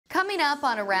Coming up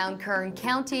on Around Kern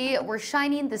County, we're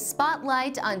shining the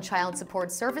spotlight on child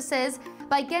support services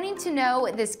by getting to know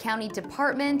this county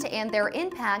department and their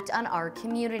impact on our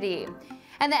community.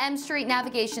 And the M Street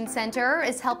Navigation Center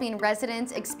is helping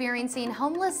residents experiencing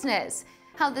homelessness.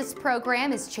 How this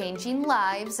program is changing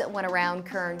lives when Around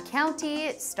Kern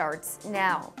County starts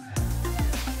now.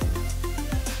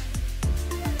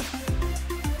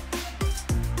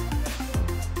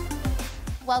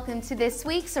 Welcome to this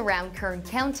week's Around Kern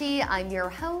County. I'm your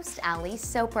host, Allie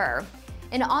Soper.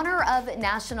 In honor of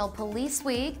National Police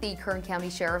Week, the Kern County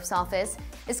Sheriff's Office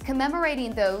is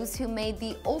commemorating those who made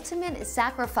the ultimate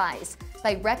sacrifice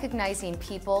by recognizing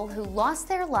people who lost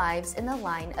their lives in the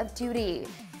line of duty.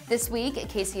 This week,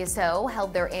 KCSO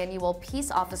held their annual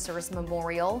Peace Officers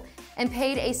Memorial and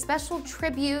paid a special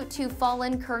tribute to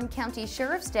fallen Kern County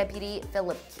Sheriff's Deputy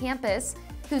Philip Campus,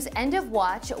 whose end of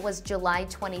watch was July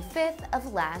 25th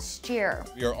of last year.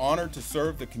 We are honored to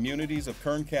serve the communities of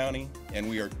Kern County, and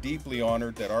we are deeply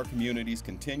honored that our communities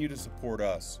continue to support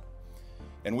us.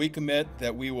 And we commit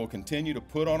that we will continue to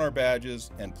put on our badges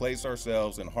and place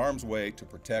ourselves in harm's way to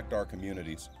protect our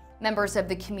communities. Members of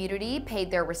the community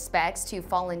paid their respects to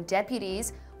fallen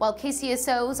deputies, while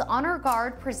KCSO's Honor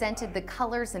Guard presented the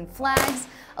colors and flags,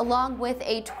 along with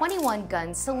a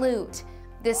 21-gun salute.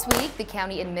 This week, the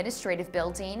County Administrative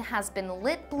Building has been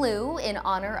lit blue in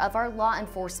honor of our law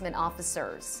enforcement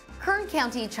officers. Kern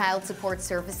County Child Support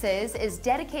Services is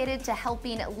dedicated to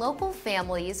helping local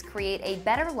families create a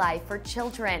better life for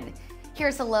children.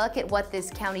 Here's a look at what this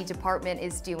county department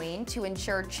is doing to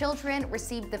ensure children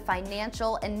receive the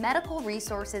financial and medical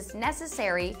resources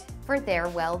necessary for their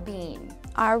well-being.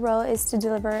 Our role is to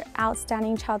deliver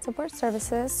outstanding child support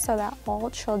services so that all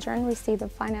children receive the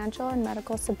financial and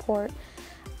medical support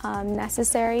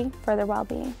necessary for their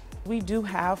well-being. We do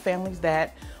have families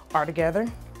that are together,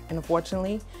 and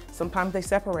unfortunately, sometimes they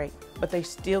separate, but they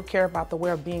still care about the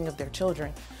well-being of their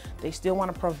children. They still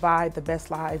want to provide the best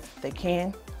lives they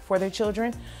can for their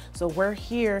children, so we're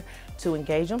here to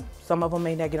engage them. Some of them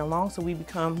may not get along, so we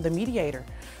become the mediator.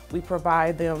 We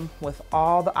provide them with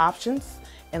all the options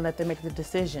and let them make the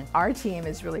decision. Our team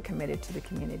is really committed to the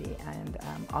community, and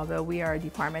although we are a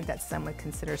department that some would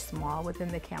consider small within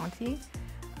the county,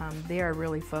 they are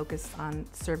really focused on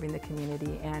serving the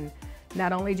community. And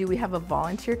not only do we have a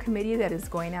volunteer committee that is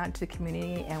going out to the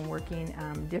community and working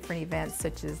different events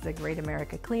such as the Great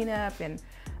America Cleanup, and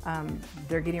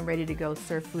they're getting ready to go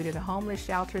serve food at a homeless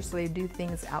shelter, so they do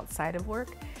things outside of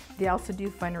work. They also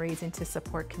do fundraising to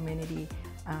support community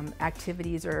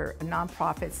activities or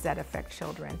nonprofits that affect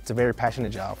children. It's a very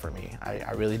passionate job for me.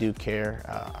 I really do care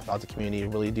about the community,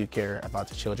 really do care about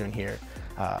the children here.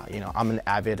 I'm an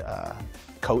avid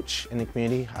coach in the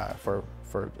community for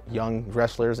young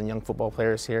wrestlers and young football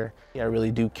players here. I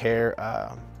really do care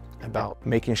about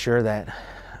making sure that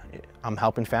I'm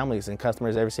helping families and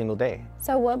customers every single day.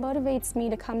 So what motivates me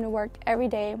to come to work every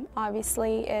day,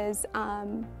 obviously, is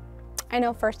I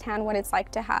know firsthand what it's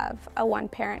like to have a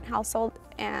one-parent household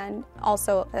and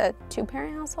also a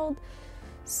two-parent household.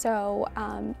 So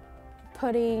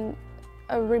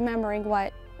remembering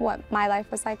what my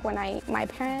life was like when my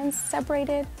parents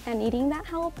separated and needing that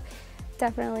help,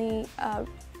 definitely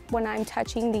when I'm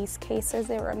touching these cases,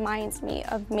 it reminds me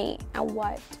of me and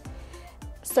what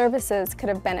services could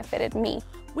have benefited me.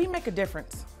 We make a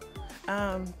difference,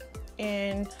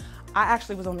 and I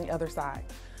actually was on the other side.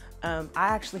 I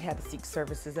actually had to seek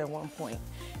services at one point,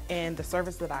 and the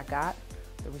service that I got,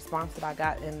 the response that I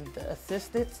got, and the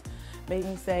assistance made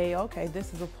me say, okay,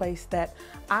 this is a place that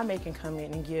I can come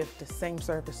in and give the same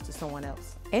service to someone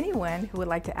else. Anyone who would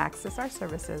like to access our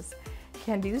services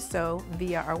can do so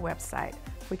via our website,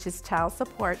 which is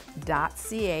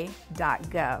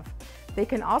childsupport.ca.gov. They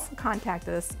can also contact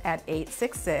us at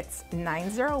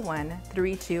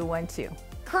 866-901-3212.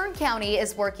 Kern County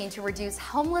is working to reduce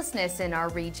homelessness in our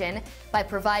region by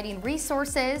providing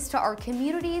resources to our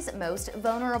community's most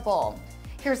vulnerable.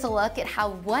 Here's a look at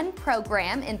how one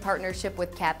program in partnership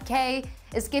with CAP-K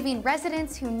is giving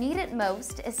residents who need it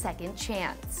most a second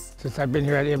chance. Since I've been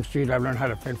here at M Street, I've learned how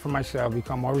to fend for myself,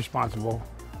 become more responsible,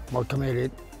 more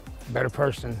committed, better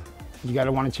person. You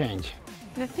gotta want to change.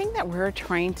 The thing that we're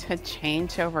trying to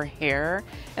change over here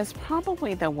is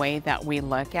probably the way that we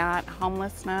look at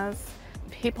homelessness.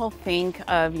 People think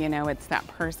of, it's that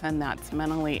person that's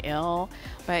mentally ill,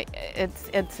 but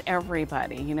it's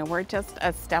everybody. We're just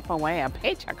a step away, a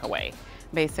paycheck away,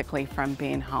 basically, from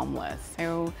being homeless.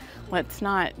 So let's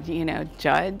not,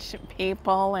 judge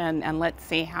people, and let's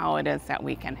see how it is that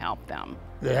we can help them.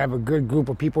 They have a good group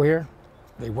of people here.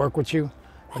 They work with you,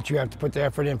 but you have to put the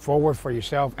effort in forward for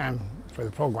yourself and for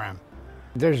the program.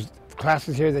 There's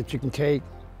classes here that you can take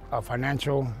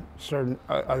financial, certain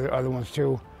other ones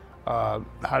too,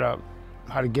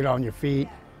 how to get on your feet,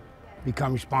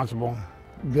 become responsible,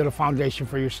 build a foundation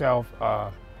for yourself,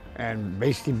 and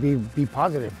basically be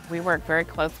positive. We work very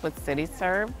close with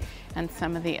CityServe and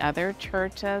some of the other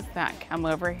churches that come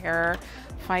over here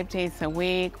 5 days a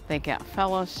week. They get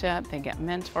fellowship, they get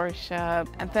mentorship.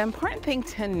 And the important thing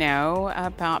to know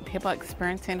about people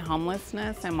experiencing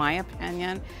homelessness, in my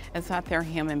opinion, is that they're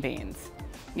human beings.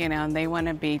 You know, and they want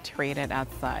to be treated as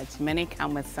such. Many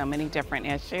come with so many different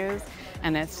issues,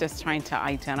 and it's just trying to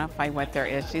identify what their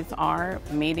issues are,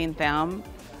 meeting them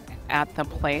at the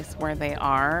place where they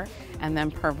are, and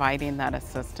then providing that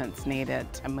assistance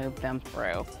needed to move them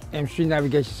through. M Street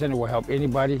Navigation Center will help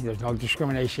anybody. There's no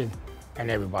discrimination, and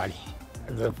everybody.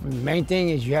 The main thing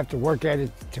is you have to work at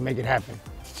it to make it happen.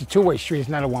 It's a two-way street, it's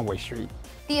not a one-way street.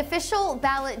 The official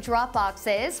ballot drop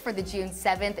boxes for the June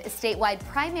 7th statewide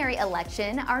primary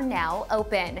election are now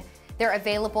open. They're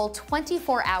available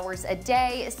 24 hours a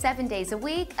day, 7 days a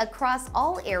week across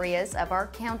all areas of our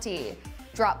county.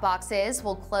 Drop boxes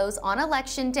will close on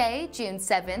Election Day, June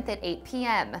 7th at 8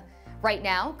 p.m. Right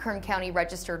now, Kern County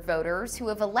registered voters who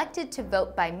have elected to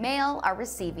vote by mail are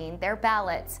receiving their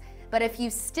ballots. But if you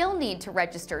still need to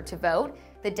register to vote,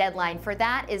 the deadline for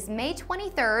that is May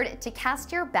 23rd to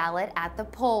cast your ballot at the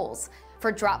polls.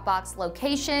 For drop box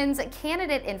locations,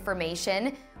 candidate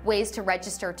information, ways to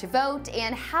register to vote,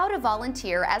 and how to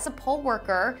volunteer as a poll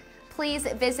worker, please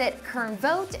visit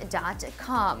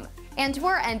kernvote.com. And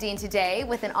we're ending today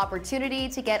with an opportunity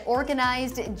to get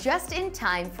organized just in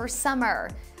time for summer.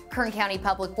 Kern County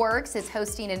Public Works is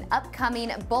hosting an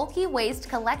upcoming bulky waste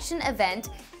collection event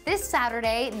this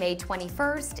Saturday, May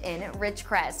 21st in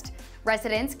Ridgecrest.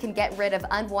 Residents can get rid of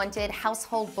unwanted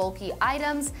household bulky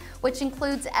items, which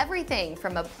includes everything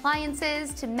from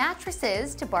appliances to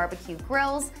mattresses to barbecue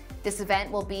grills. This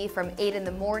event will be from 8 in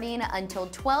the morning until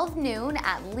 12 noon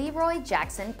at Leroy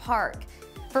Jackson Park.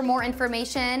 For more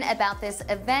information about this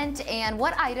event and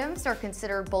what items are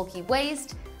considered bulky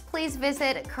waste, please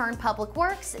visit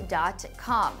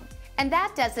kernpublicworks.com. And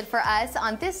that does it for us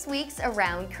on this week's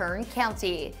Around Kern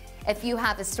County. If you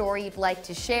have a story you'd like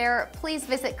to share, please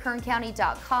visit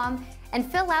kerncounty.com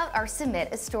and fill out our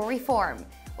Submit a Story form.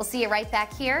 We'll see you right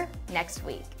back here next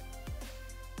week.